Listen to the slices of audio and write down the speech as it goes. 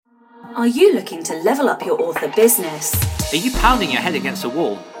Are you looking to level up your author business? Are you pounding your head against a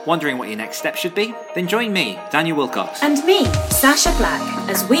wall, wondering what your next step should be? Then join me, Daniel Wilcox. And me, Sasha Black,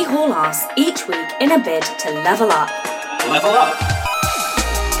 as we haul ass each week in a bid to level up. Level up!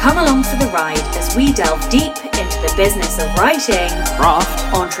 Come along for the ride as we delve deep into the business of writing,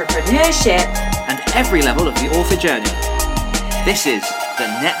 Craft, entrepreneurship, and every level of the author journey. This is the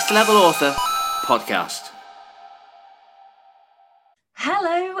Next Level Author Podcast.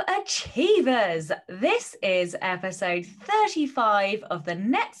 Hello, Achievers! This is episode 35 of the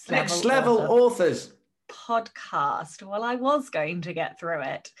Next Level Authors podcast. Well, I was going to get through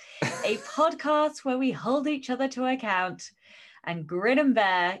it. A podcast where we hold each other to account and grin and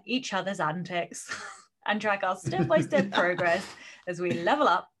bear each other's antics and track our step-by-step progress as we level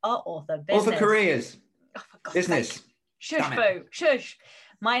up our author business. Author careers. Oh, for God's Business. sake. Shush, boo. Shush.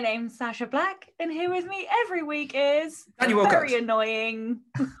 My name's Sasha Black, and here with me every week is Daniel Wilcox. very annoying.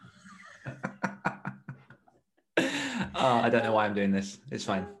 I don't know why I'm doing this. It's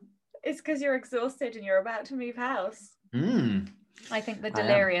fine. It's because you're exhausted and you're about to move house. I think the I am.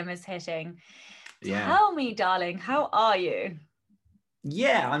 delirium is hitting. Yeah. Tell me, darling, how are you?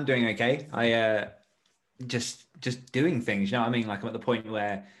 Yeah, I'm doing okay. I just doing things, you know what I mean? Like I'm at the point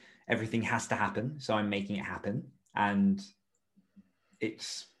where everything has to happen, so I'm making it happen. And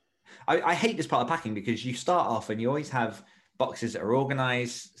I hate this part of packing because you start off and you always have boxes that are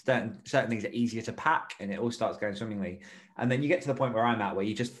organized, certain things are easier to pack, and it all starts going swimmingly. And then you get to the point where I'm at, where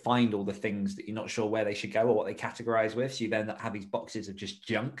you just find all the things that you're not sure where they should go or what they categorize with. So you then have these boxes of just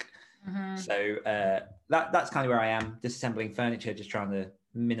junk. Mm-hmm. So that's kind of where I am, disassembling furniture, just trying to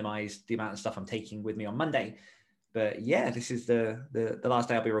minimize the amount of stuff I'm taking with me on Monday. But yeah, this is the last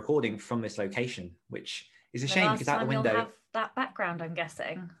day I'll be recording from this location, which is a shame because out the window, you'll have that background, I'm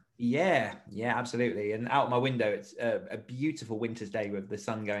guessing. yeah, absolutely. And out my window, it's a beautiful winter's day with the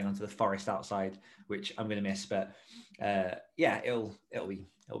sun going onto the forest outside, which I'm going to miss. But yeah, it'll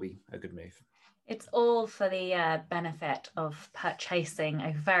be a good move. It's all for the benefit of purchasing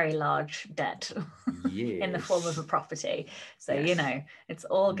a very large debt in the form of a property. So, Yes. you know, it's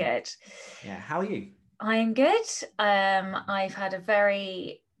all good. Yeah. How are you? I'm good. I've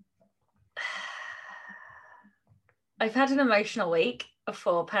had an emotional week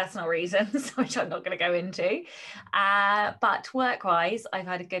for personal reasons, which I'm not going to go into. But work-wise, I've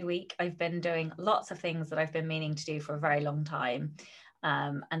had a good week. I've been doing lots of things that I've been meaning to do for a very long time.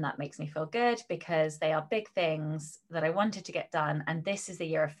 And that makes me feel good because they are big things that I wanted to get done. And this is the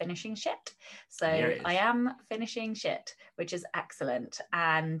year of finishing shit. So I am finishing shit, which is excellent.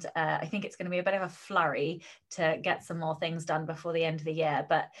 And I think it's going to be a bit of a flurry to get some more things done before the end of the year.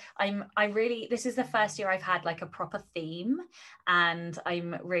 But this is the first year I've had like a proper theme. And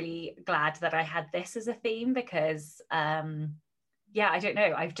I'm really glad that I had this as a theme because yeah, I don't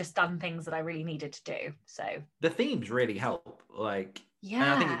know. I've just done things that I really needed to do. So The themes really help.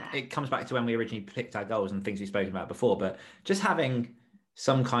 yeah, And I think it comes back to when we originally picked our goals and things we've spoken about before, but just having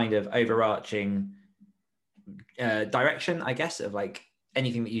some kind of overarching direction, I guess, of like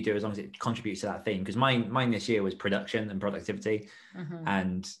anything that you do, as long as it contributes to that theme. Because mine this year was production and productivity,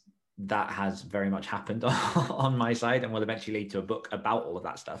 and that has very much happened on my side and will eventually lead to a book about all of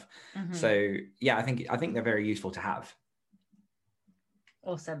that stuff. So yeah, I think they're very useful to have.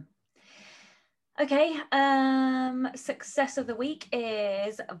 Awesome. Okay, success of the week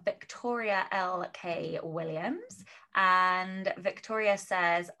is Victoria L.K. Williams. And Victoria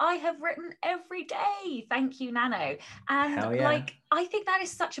says, I have written every day. Thank you, Nano. And Hell yeah. I think that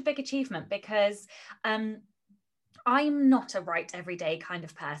is such a big achievement because I'm not a write every day kind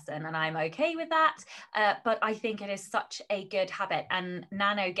of person, and I'm okay with that. But I think it is such a good habit. And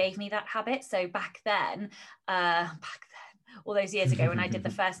Nano gave me that habit. So back then, all those years ago when I did the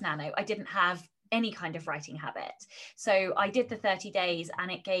first Nano, I didn't have any kind of writing habit. So I did the 30 days and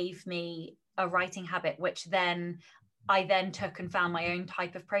it gave me a writing habit, which I then took and found my own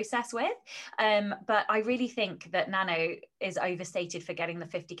type of process with. But I really think that Nano is overstated for getting the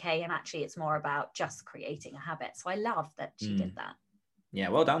 50K, and actually it's more about just creating a habit. So I love that she did that. Yeah,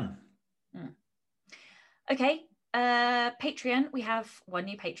 well done. Okay, Patreon. We have one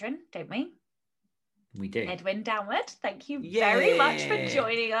new patron, don't we? We do. Edwin Downward, thank you very much for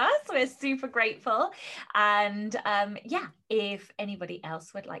joining us. We're super grateful. And yeah, if anybody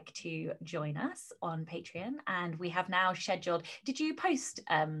else would like to join us on Patreon, and we have now scheduled, did you post?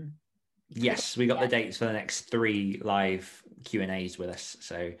 Yes, we got the dates for the next 3 live Q&As with us.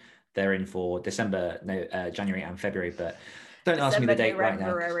 So they're in for January and February, but don't ask me the date right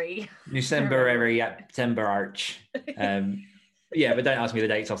now. December, September Arch. Yeah, but don't ask me the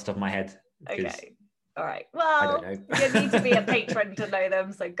dates off the top of my head. Okay. All right. I Well, don't know. you need to be a patron to know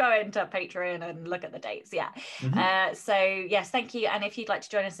them. So go into Patreon and look at the dates. Yeah. Mhm. So yes, thank you. And if you'd like to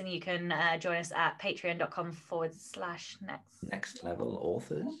join us, then you can join us at patreon.com/next. Next Level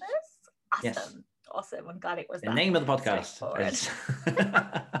Authors. Awesome. Yes. Awesome. I'm glad it was The that name of the podcast. straightforward. is-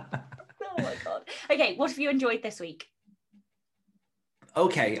 Oh my God. Okay. What have you enjoyed this week?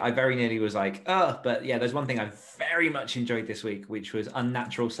 Okay, I very nearly was like, oh, but yeah, there's one thing I very much enjoyed this week, which was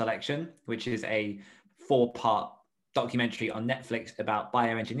Unnatural Selection, which is a 4-part documentary on Netflix about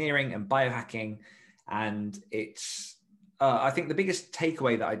bioengineering and biohacking. And it's, I think the biggest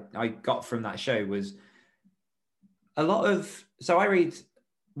takeaway that I got from that show was a lot of, so I read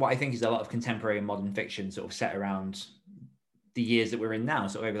what I think is a lot of contemporary and modern fiction sort of set around the years that we're in now,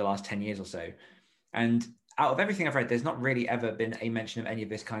 sort of over the last 10 years or so. And out of everything I've read, there's not really ever been a mention of any of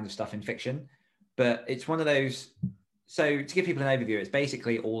this kind of stuff in fiction, but it's one of those. So to give people an overview, it's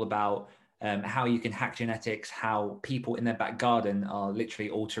basically all about how you can hack genetics, how people in their back garden are literally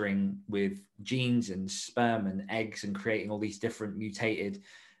altering with genes and sperm and eggs and creating all these different mutated,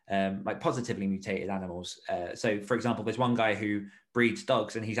 like positively mutated animals. So for example, there's one guy who breeds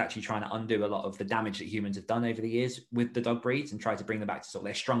dogs and he's actually trying to undo a lot of the damage that humans have done over the years with the dog breeds and try to bring them back to sort of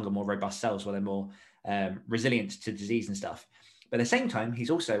their stronger, more robust cells where they're more resilient to disease and stuff. But at the same time,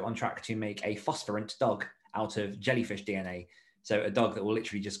 he's also on track to make a phosphorant dog out of jellyfish DNA. So a dog that will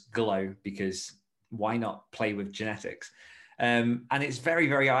literally just glow, because why not play with genetics? And it's very,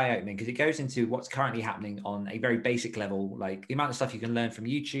 very eye-opening because it goes into what's currently happening on a very basic level, like the amount of stuff you can learn from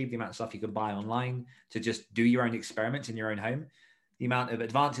YouTube, the amount of stuff you can buy online to just do your own experiments in your own home, the amount of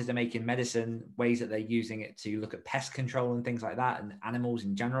advances they make in medicine, ways that they're using it to look at pest control and things like that, and animals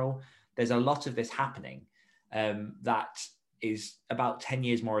in general. There's a lot of this happening that is about 10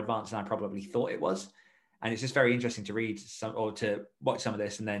 years more advanced than I probably thought it was. And it's just very interesting to read some, or to watch some of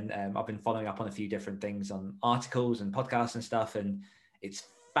this. And then I've been following up on a few different things on articles and podcasts and stuff. And it's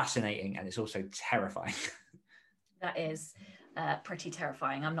fascinating. And it's also terrifying. That is pretty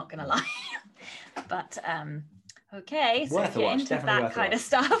terrifying. I'm not going to lie. But okay. So Worth if a you're watch, into definitely that worth a kind of watch.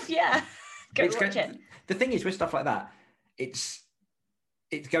 stuff, yeah, go watch it. The thing is with stuff like that, it's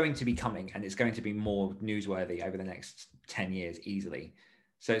going to be coming, and it's going to be more newsworthy over the next 10 years easily.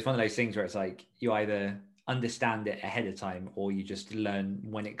 So it's one of those things where it's like you either understand it ahead of time or you just learn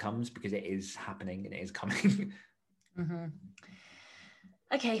when it comes, because it is happening and it is coming. Mm-hmm.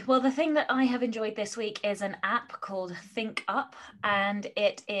 Okay, well, the thing that I have enjoyed this week is an app called Think Up, and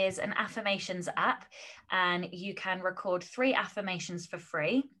it is an affirmations app, and you can record 3 affirmations for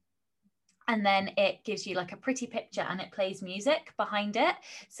free. And then it gives you like a pretty picture and it plays music behind it.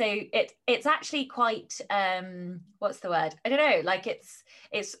 So it's actually quite, what's the word? I don't know, like it's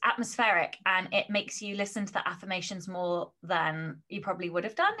atmospheric, and it makes you listen to the affirmations more than you probably would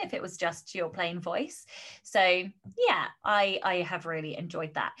have done if it was just your plain voice. So yeah, I have really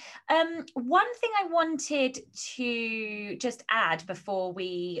enjoyed that. One thing I wanted to just add before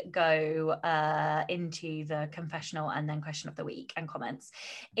we go into the confessional and then question of the week and comments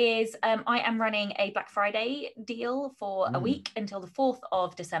is I am running a Black Friday deal for a week until the 4th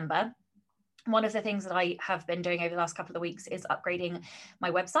of December. One of the things that I have been doing over the last couple of weeks is upgrading my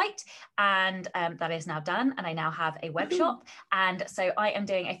website, and that is now done, and I now have a web shop. And so I am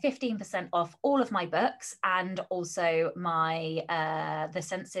doing a 15% off all of my books, and also my the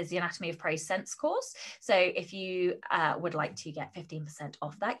Senses, the Anatomy of Prose Sense course. So if you would like to get 15%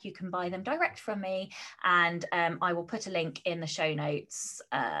 off that, you can buy them direct from me, and I will put a link in the show notes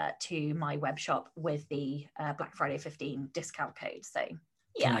to my web shop with the Black Friday 15 discount code. So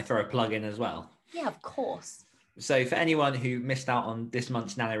yeah. Can I throw a plug in as well? Yeah, of course. So for anyone who missed out on this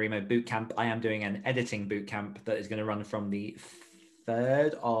month's NaNoWriMo bootcamp, I am doing an editing bootcamp that is going to run from the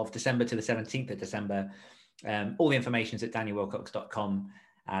 3rd of December to the 17th of December. All the information is at danielwilcox.com.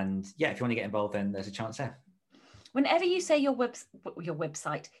 And yeah, if you want to get involved, then there's a chance there. Whenever you say your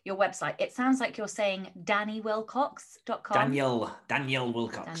website, it sounds like you're saying DannyWilcox.com.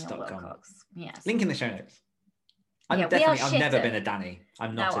 DanielWilcox.com. Yes. Link in the show notes. I've never been a Danny.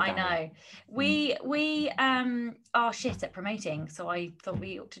 I'm not a Danny. No, I know. We are shit at promoting, so I thought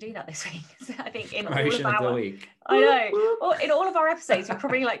we ought to do that this week. So I think in Promotion all of the week. I know. Well, in all of our episodes, we've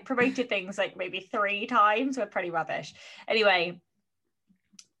probably like promoted things like maybe 3 times. We're pretty rubbish. Anyway,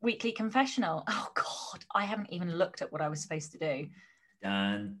 weekly confessional. Oh God, I haven't even looked at what I was supposed to do.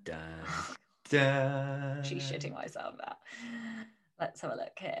 Dun, dun, dun. She's shitting myself now. Let's have a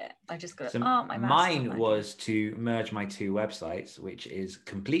look here. I just got mine was to merge my 2 websites, which is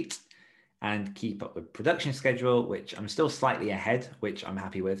complete, and keep up with production schedule, which I'm still slightly ahead, which I'm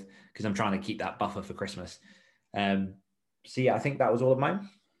happy with because I'm trying to keep that buffer for Christmas. So yeah, I think that was all of mine.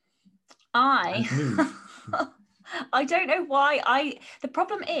 I and move. I don't know why. The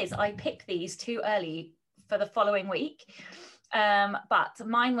problem is I pick these too early for the following week. But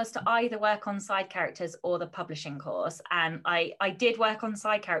mine was to either work on side characters or the publishing course. And I did work on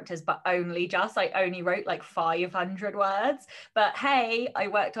side characters, but I only wrote like 500 words. But hey, I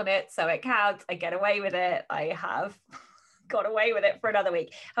worked on it, so it counts. I get away with it. I have got away with it for another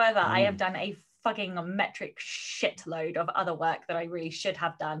week. However, I have done a fucking metric shitload of other work that I really should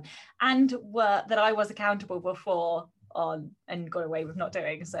have done and work that I was accountable before on and got away with not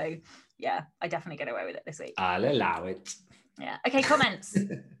doing. So yeah, I definitely get away with it this week. I'll allow it. Yeah. Okay, comments.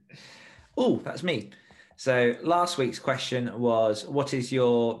 Oh, that's me. So last week's question was, what is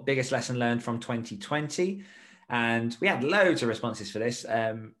your biggest lesson learned from 2020? And we had loads of responses for this.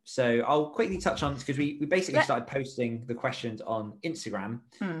 So I'll quickly touch on, because we basically started posting the questions on Instagram.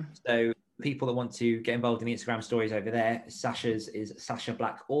 So people that want to get involved in the Instagram stories over there, Sasha's is Sasha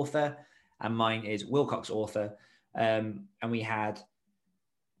Black Author, and mine is Wilcox Author. And we had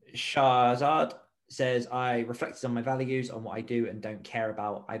Shahzad says, I reflected on my values, on what I do and don't care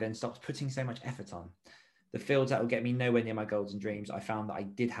about. I then stopped putting so much effort on the fields that will get me nowhere near my goals and dreams. I found that I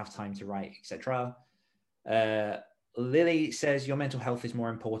did have time to write, etc. Lily says, your mental health is more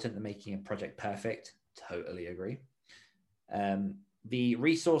important than making a project perfect. Totally agree. The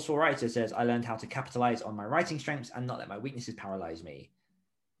resourceful writer says, I learned how to capitalize on my writing strengths and not let my weaknesses paralyze me.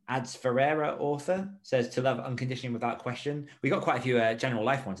 Ads Ferreira Author says, to love unconditionally without question. We got quite a few general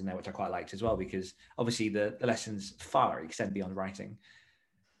life ones in there, which I quite liked as well, because obviously the lessons far extend beyond writing.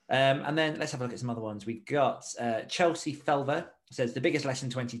 And then let's have a look at some other ones. We've got Chelsea Felver says, the biggest lesson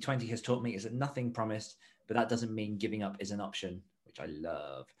 2020 has taught me is that nothing promised, but that doesn't mean giving up is an option, which I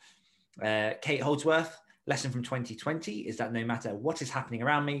love. Kate Holdsworth, lesson from 2020 is that no matter what is happening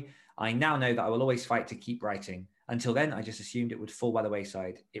around me, I now know that I will always fight to keep writing. Until then, I just assumed it would fall by the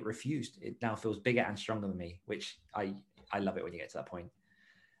wayside. It refused. It now feels bigger and stronger than me, which I love it when you get to that point.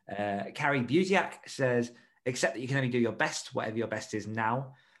 Carrie Buziak says, accept that you can only do your best, whatever your best is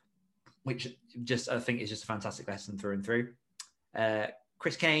now, which just I think is just a fantastic lesson through and through.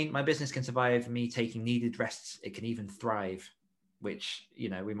 Chris Kane, my business can survive me taking needed rests. It can even thrive, which, you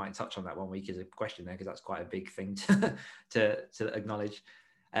know, we might touch on that one week as a question there, because that's quite a big thing to acknowledge.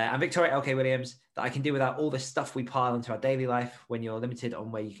 And Victoria L.K. Williams, that I can do without all the stuff we pile into our daily life. When you're limited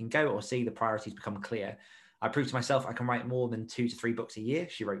on where you can go or see, the priorities become clear. I proved to myself I can write more than 2 to 3 books a year.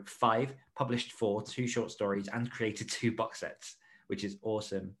 She wrote 5, published 4, 2 short stories, and created 2 box sets, which is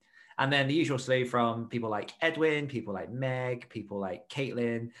awesome. And then the usual slew from people like Edwin, people like Meg, people like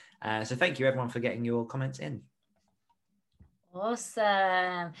Caitlin. So thank you everyone for getting your comments in.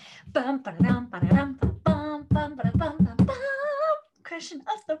 Awesome. Bum, ba-da-dum, ba-da-dum, ba-bum, bum, ba-da-bum, ba-bum. Question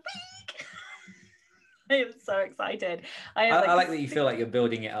of the week. I am so excited. I like that you feel like you're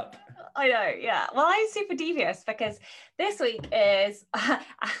building it up. I know, yeah. Well, I'm super devious because this week is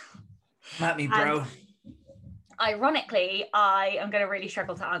At me, bro. Ironically, I am going to really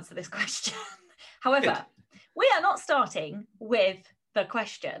struggle to answer this question. However, we are not starting with the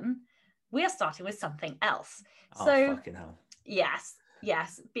question. We are starting with something else. Oh, so, fucking hell. Yes,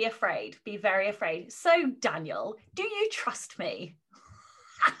 be afraid. Be very afraid. So, Daniel, do you trust me?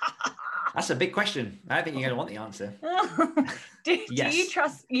 That's a big question. I think you're going to want the answer. do you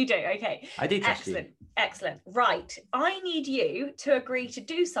trust? You do. Okay. I do trust you. Excellent. Right. I need you to agree to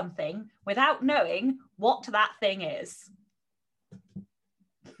do something without knowing what that thing is.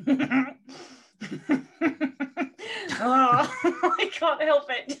 I can't help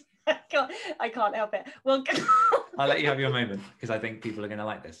it. I can't help it. Well, I'll let you have your moment, because I think people are going to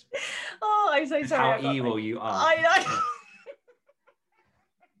like this. Oh, I'm so sorry. How evil you are. I know.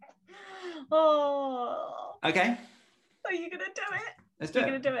 Oh. Okay. Are you going to do it? Let's do it.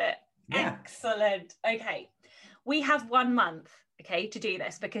 You're going to do it? Yeah. Excellent. Okay. We have 1 month, okay, to do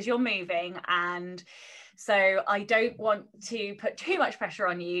this because you're moving, and so I don't want to put too much pressure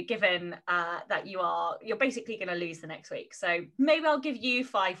on you, given that you're basically going to lose the next week. So maybe I'll give you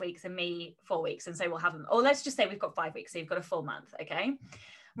 5 weeks and me 4 weeks, and so we'll have them. Or let's just say we've got 5 weeks, so you've got a full month, okay?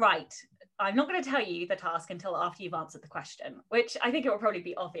 Right. I'm not going to tell you the task until after you've answered the question, which I think it will probably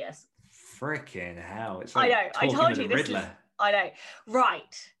be obvious. Freaking hell. It's like I know. I told you this Riddler. is, I know.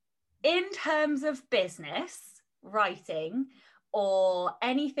 Right. In terms of business, writing, or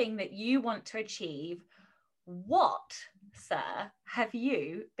anything that you want to achieve, what, sir, have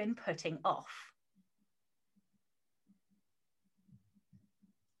you been putting off?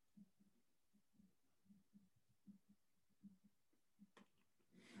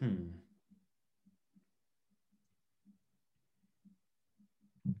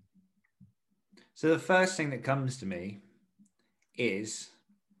 So the first thing that comes to me is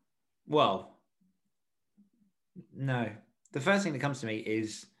Well, no. The first thing that comes to me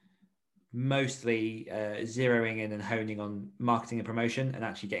is mostly zeroing in and honing on marketing and promotion, and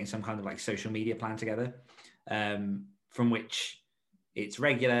actually getting some kind of like social media plan together, from which it's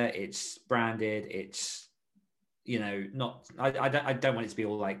regular, it's branded, it's, you know, not, I don't want it to be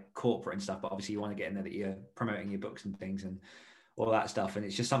all like corporate and stuff, but obviously you want to get in there that you're promoting your books and things and all that stuff. And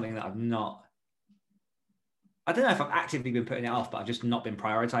it's just something that I don't know if I've actively been putting it off, but I've just not been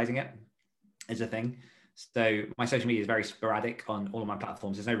prioritizing it as a thing. So my social media is very sporadic on all of my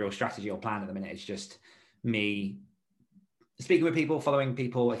platforms. There's no real strategy or plan at the minute. It's just me speaking with people, following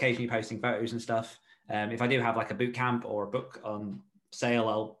people, occasionally posting photos and stuff. If I do have like a boot camp or a book on sale,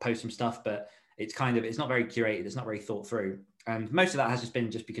 I'll post some stuff, but it's not very curated. It's not very thought through. And most of that has just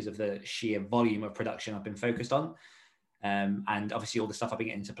been just because of the sheer volume of production I've been focused on. And obviously all the stuff I've been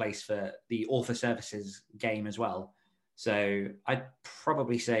getting into place for the author services game as well. So I'd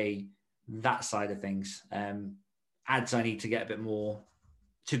probably say that side of things. Ads I need to get a bit more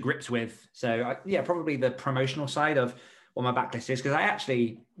to grips with. So probably the promotional side of what my backlist is, because I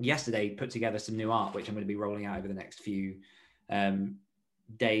actually yesterday put together some new art, which I'm going to be rolling out over the next few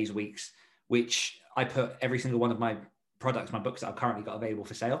days, weeks, which I put every single one of my products, my books that I've currently got available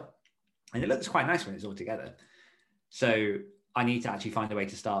for sale. And it looks quite nice when it's all together. So I need to actually find a way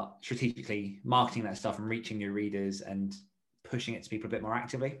to start strategically marketing that stuff and reaching new readers and pushing it to people a bit more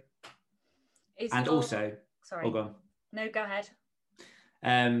actively. Sorry. Go on. No, go ahead.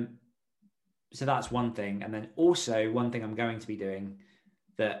 So that's one thing. And then also one thing I'm going to be doing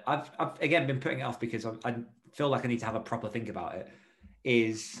that I've again been putting it off because I feel like I need to have a proper think about it,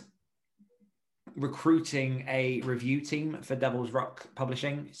 is recruiting a review team for Devil's Rock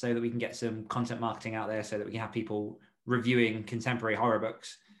Publishing so that we can get some content marketing out there, so that we can have people reviewing contemporary horror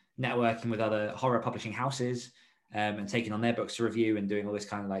books, networking with other horror publishing houses, and taking on their books to review, and doing all this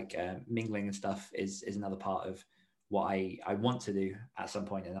kind of like mingling and stuff is another part of what I want to do at some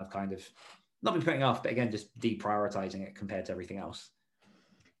point. And I've kind of not been putting off, but again, just deprioritizing it compared to everything else.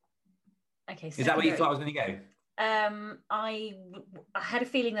 Okay. Is that where you thought I was going to go? I had a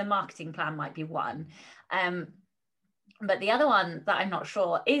feeling the marketing plan might be one. But the other one that I'm not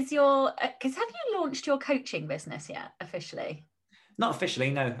sure is because have you launched your coaching business yet officially? Not officially,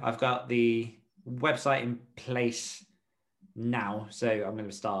 no. I've got the website in place now, so I'm going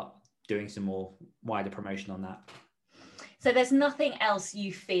to start doing some more wider promotion on that. So there's nothing else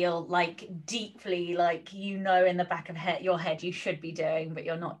you feel like deeply, like, you know, in the back of your head you should be doing, but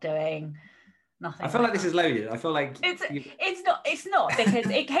you're not doing? Nothing. I feel like this is loaded. I feel like it's not because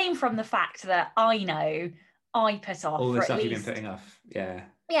it came from the fact that I know I put off all the stuff you've been putting off. Yeah,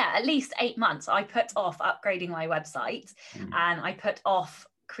 at least 8 months. I put off upgrading my website, and I put off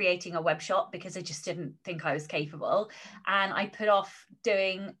creating a web shop because I just didn't think I was capable, and I put off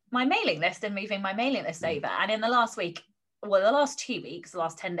doing my mailing list and moving my mailing list over. And in the last 2 weeks, the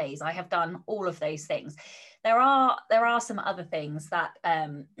last 10 days, I have done all of those things. There are some other things that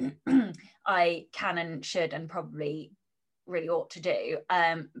I can and should and probably really ought to do,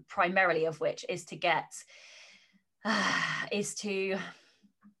 primarily of which is to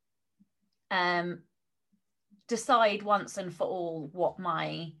decide once and for all what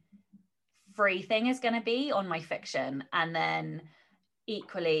my free thing is going to be on my fiction. And then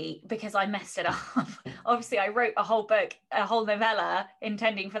equally, because I messed it up, obviously I wrote a whole book, a whole novella,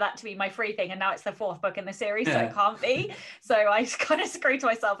 intending for that to be my free thing, and now it's the 4th book in the series, so it can't be. So I kind of screwed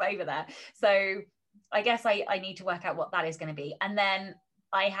myself over there. So I guess I need to work out what that is going to be. And then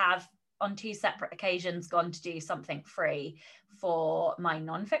I have on 2 separate occasions gone to do something free for my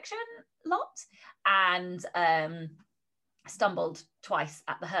nonfiction lot, and stumbled twice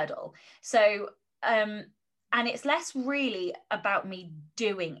at the hurdle. So and it's less really about me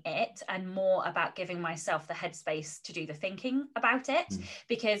doing it and more about giving myself the headspace to do the thinking about it,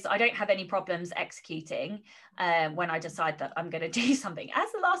 because I don't have any problems executing when I decide that I'm going to do something,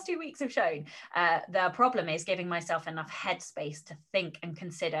 as the last 2 weeks have shown. The problem is giving myself enough headspace to think and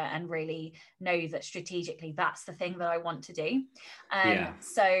consider and really know that strategically that's the thing that I want to do.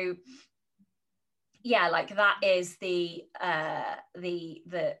 So yeah, like that is the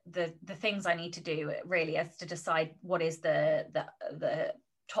things I need to do really, is to decide what is the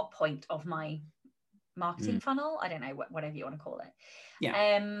top point of my marketing funnel. I don't know, whatever you want to call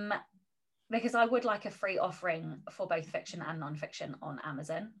it. Because I would like a free offering for both fiction and nonfiction on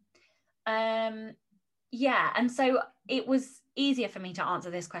Amazon. And so it was easier for me to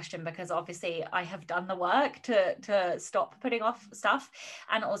answer this question because obviously I have done the work to stop putting off stuff,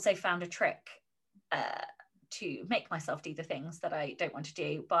 and also found a trick to make myself do the things that I don't want to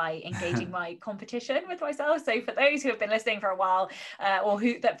do by engaging my competition with myself. So for those who have been listening for a while,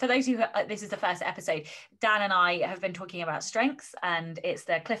 for those who this is the first episode, Dan and I have been talking about strengths, and it's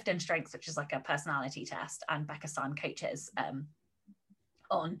the Clifton Strengths, which is like a personality test, and Becca Sun coaches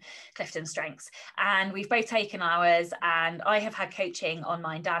on Clifton Strengths, and we've both taken ours, and I have had coaching on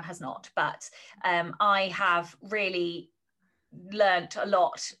mine, Dan has not, but I have really learned a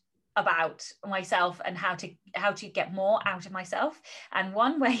lot about myself and how to get more out of myself. And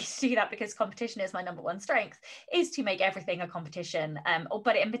one way to do that, because competition is my number one strength, is to make everything a competition,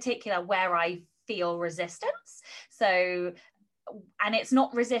 but in particular where I feel resistance. So, and it's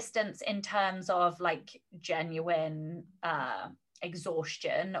not resistance in terms of like genuine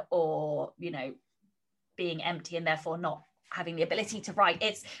exhaustion or, you know, being empty and therefore not having the ability to write.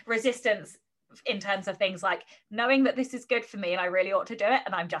 It's resistance in terms of things like knowing that this is good for me and I really ought to do it,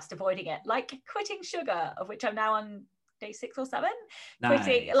 and I'm just avoiding it, like quitting sugar, of which I'm now on day 6 or 7. Nice.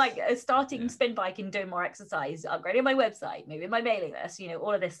 Quitting, like starting spin bike and doing more exercise, upgrading my website, moving my mailing list, you know,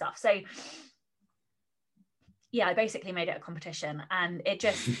 all of this stuff. So yeah, I basically made it a competition, and it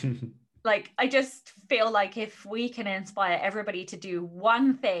just like, I just feel like if we can inspire everybody to do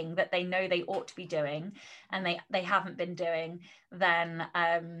one thing that they know they ought to be doing and they haven't been doing, then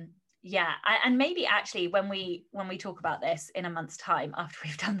yeah, and maybe actually when we talk about this in a month's time after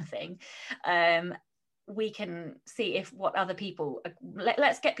we've done the thing, we can see if what other people,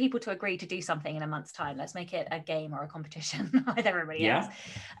 let's get people to agree to do something in a month's time. Let's make it a game or a competition with everybody else.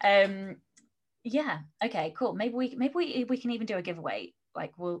 Yeah, okay, cool. Maybe we can even do a giveaway.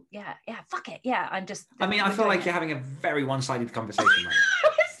 Like, well, yeah, fuck it. Yeah, I feel like you're having a very one-sided conversation right now.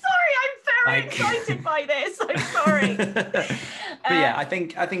 Sorry, I'm very excited by this. I'm sorry. But yeah, I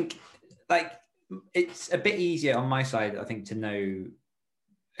think like it's a bit easier on my side, I think, to know.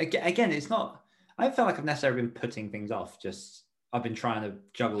 Again, it's not. I don't feel like I've necessarily been putting things off. Just I've been trying to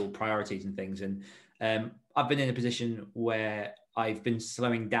juggle priorities and things, and I've been in a position where I've been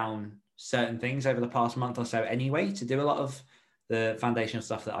slowing down certain things over the past month or so anyway, to do a lot of the foundational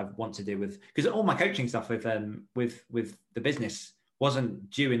stuff that I want to do with, because all my coaching stuff with the business wasn't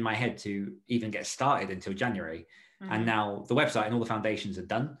due in my head to even get started until January. Mm-hmm. And now the website and all the foundations are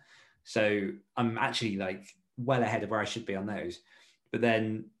done. So I'm actually like well ahead of where I should be on those. But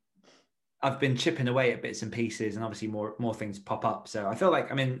then I've been chipping away at bits and pieces, and obviously more things pop up. So I feel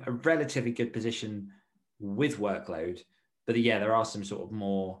like I'm in a relatively good position with workload, but yeah, there are some sort of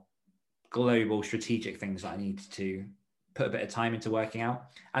more global strategic things that I need to put a bit of time into working out.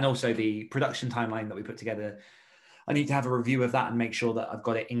 And also the production timeline that we put together, I need to have a review of that and make sure that I've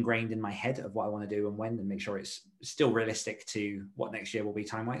got it ingrained in my head of what I want to do and when, and make sure it's still realistic to what next year will be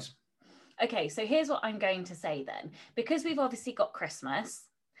time-wise. Okay, so here's what I'm going to say then. Because we've obviously got Christmas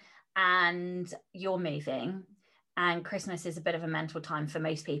and you're moving, and Christmas is a bit of a mental time for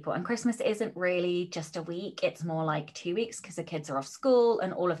most people. And Christmas isn't really just a week. It's more like 2 weeks because the kids are off school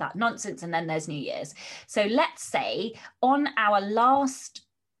and all of that nonsense. And then there's New Year's. So let's say on our last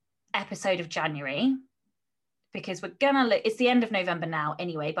episode of January, because we're going to look, it's the end of November now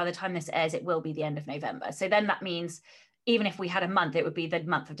anyway. By the time this airs, it will be the end of November. So then that means even if we had a month, it would be the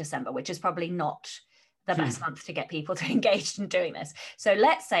month of December, which is probably not the best month to get people to engage in doing this. So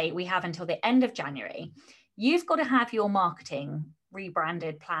let's say we have until the end of January. You've got to have your marketing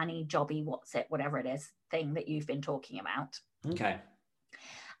rebranded, planny, jobby, what's it, whatever it is, thing that you've been talking about. Okay.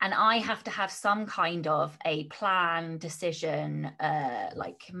 And I have to have some kind of a plan, decision,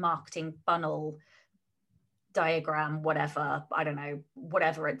 like marketing funnel diagram, whatever, I don't know,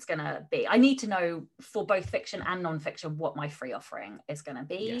 whatever it's going to be. I need to know for both fiction and non-fiction what my free offering is going to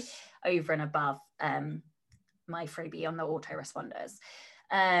be, over and above my freebie on the autoresponders.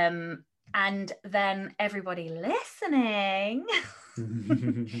 And then everybody listening,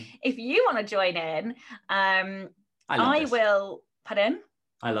 if you want to join in, I will put in.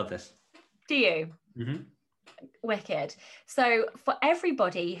 I love this. Do you? Mm-hmm. Wicked. So for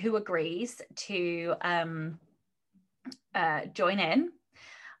everybody who agrees to join in,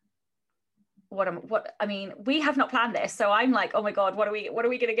 we have not planned this, so I'm like, oh my god, what are we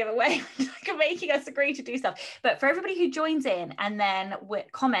going to give away? Like, making us agree to do stuff. But for everybody who joins in and then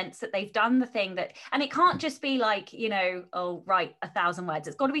comments that they've done the thing that, and it can't just be like, you know, oh, write 1,000 words.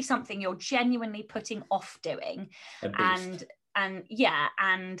 It's got to be something you're genuinely putting off doing, and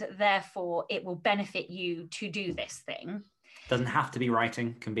therefore it will benefit you to do this thing. Doesn't have to be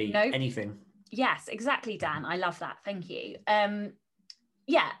writing, can be anything. Yes, exactly, Dan. I love that. Thank you.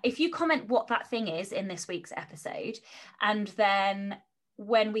 Yeah, if you comment what that thing is in this week's episode, and then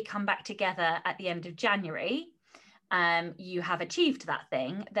when we come back together at the end of January, you have achieved that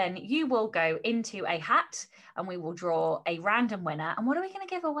thing, then you will go into a hat and we will draw a random winner. And what are we going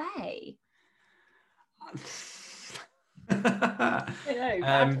to give away?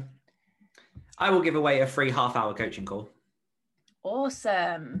 I will give away a free half-hour coaching call.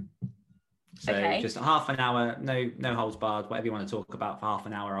 Awesome. So okay. Just half an hour, no holds barred, whatever you want to talk about for half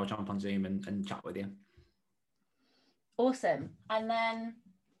an hour, I'll jump on Zoom and chat with you. Awesome. And then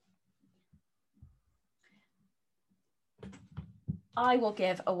I will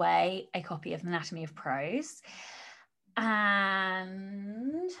give away a copy of Anatomy of Prose.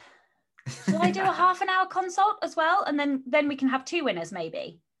 And shall I do a half an hour consult as well? And then we can have 2 winners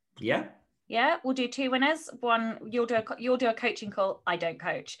maybe. Yeah, we'll do 2 winners. One, you'll do a coaching call. I don't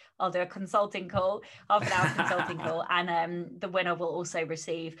coach. I'll do a consulting call, half an hour consulting call, and the winner will also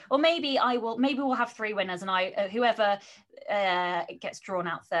receive. Or maybe we'll have 3 winners, and whoever gets drawn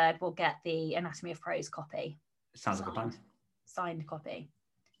out third will get the Anatomy of Prose copy. Sounds like a plan. Signed copy.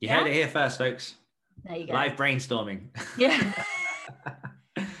 You heard it here first, folks. There you go. Live brainstorming. Yeah.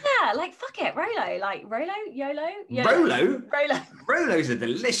 Yeah, like fuck it, Rolo, like Rolo, YOLO. Rolos are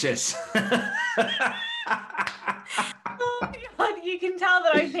delicious. Oh, God, you can tell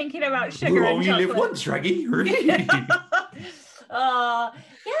that I'm thinking about sugar and you chocolate. live once, Raggy. Yeah, I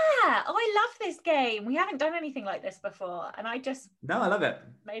love this game. We haven't done anything like this before, and I love it.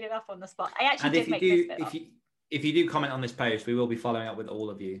 Made it up on the spot. I actually did make this bit up. If you do comment on this post, we will be following up with all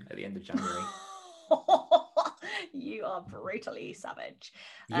of you at the end of January. You are brutally savage.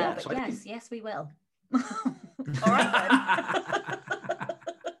 Yeah, but yes, we will. All right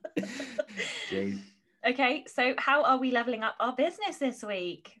then. Jeez. Okay, so how are we leveling up our business this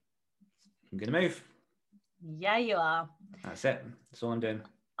week? I'm gonna move. Yeah, you are. That's it. That's all I'm doing.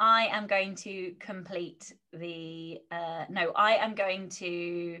 I am going to complete the.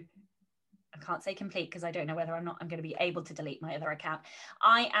 I can't say complete because I don't know whether I'm going to be able to delete my other account.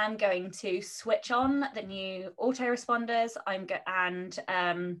 I am going to switch on the new autoresponders. I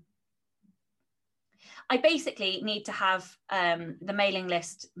basically need to have the mailing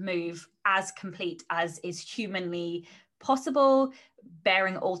list move as complete as is humanly possible,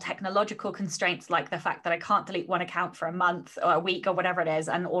 bearing all technological constraints like the fact that I can't delete one account for a month or a week or whatever it is,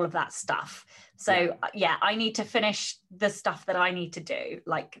 and all of that stuff. So yeah, I need to finish the stuff that I need to do,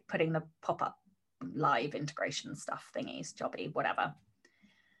 like putting the pop-up live integration stuff thingies, jobby, whatever.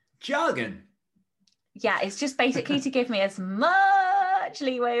 Jargon. Yeah, it's just basically to give me as much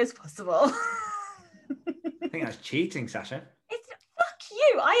leeway as possible. I think that's cheating, Sasha. Fuck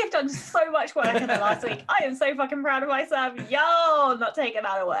you. I have done so much work in the last week. I am so fucking proud of myself. Yo, not taking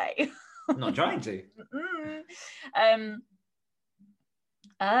that away. I'm not trying to.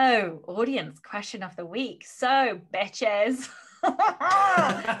 Audience question of the week. So, bitches.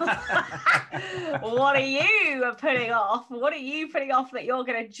 What are you putting off? What are you putting off that you're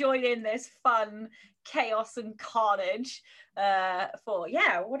going to join in this fun chaos and carnage for?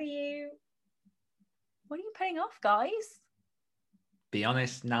 Yeah, what are you putting off, guys? Be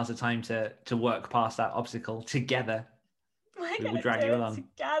honest, now's the time to work past that obstacle together. We will drag you along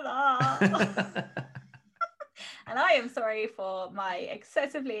together. And I am sorry for my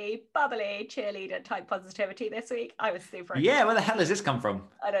excessively bubbly cheerleader type positivity this week. I was super excited. Yeah, where the hell has this come from?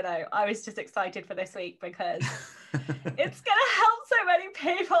 I don't know. I was just excited for this week because it's going to help so many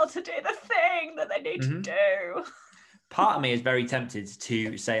people to do the thing that they need to do. Part of me is very tempted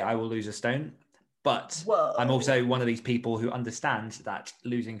to say I will lose a stone, but Whoa. I'm also one of these people who understands that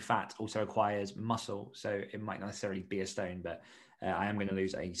losing fat also requires muscle. So it might not necessarily be a stone, but I am going to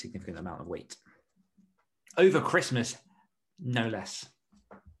lose a significant amount of weight. Over Christmas, no less.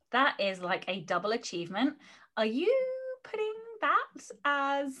 That is like a double achievement. Are you putting that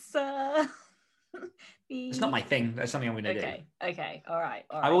as It's not my thing. That's something I'm going to do. Okay. All right.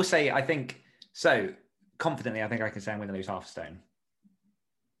 I will say, I think, so confidently, I think I can say I'm going to lose half a stone.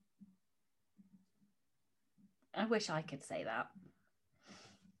 I wish I could say that.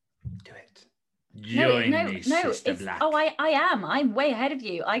 Do it. Join me, Sister Black. Oh, I am. I'm way ahead of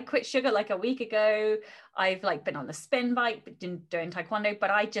you. I quit sugar like a week ago. I've been on the spin bike, doing taekwondo,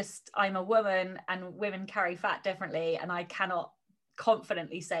 but I'm a woman and women carry fat differently. And I cannot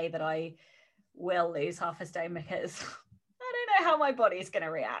confidently say that I will lose half a stone because I don't know how my body's going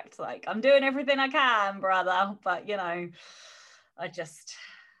to react. I'm doing everything I can, brother. But, I'm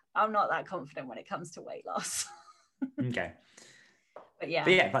not that confident when it comes to weight loss. Okay. But yeah,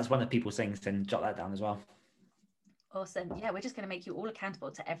 if that's one of people's things, then jot that down as well. Awesome. Yeah, we're just going to make you all accountable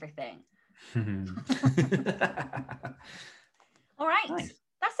to everything. All right. Nice.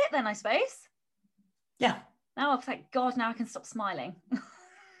 That's it then, I suppose. Yeah. Now, thank God, now I can stop smiling.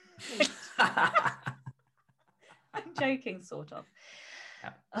 I'm joking, sort of.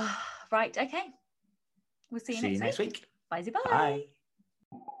 Yeah. Right, okay. We'll see you next week. Bye. Bye.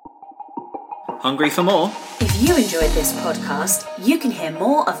 Hungry for more? If you enjoyed this podcast, you can hear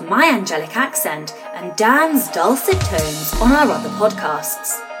more of my angelic accent and Dan's dulcet tones on our other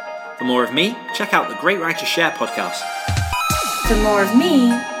podcasts. For more of me, check out the Great Writers Share podcast. For more of me,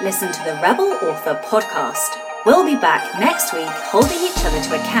 listen to the Rebel Author podcast. We'll be back next week holding each other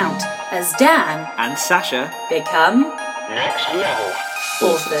to account as Dan and Sasha become Next Level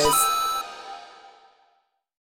authors.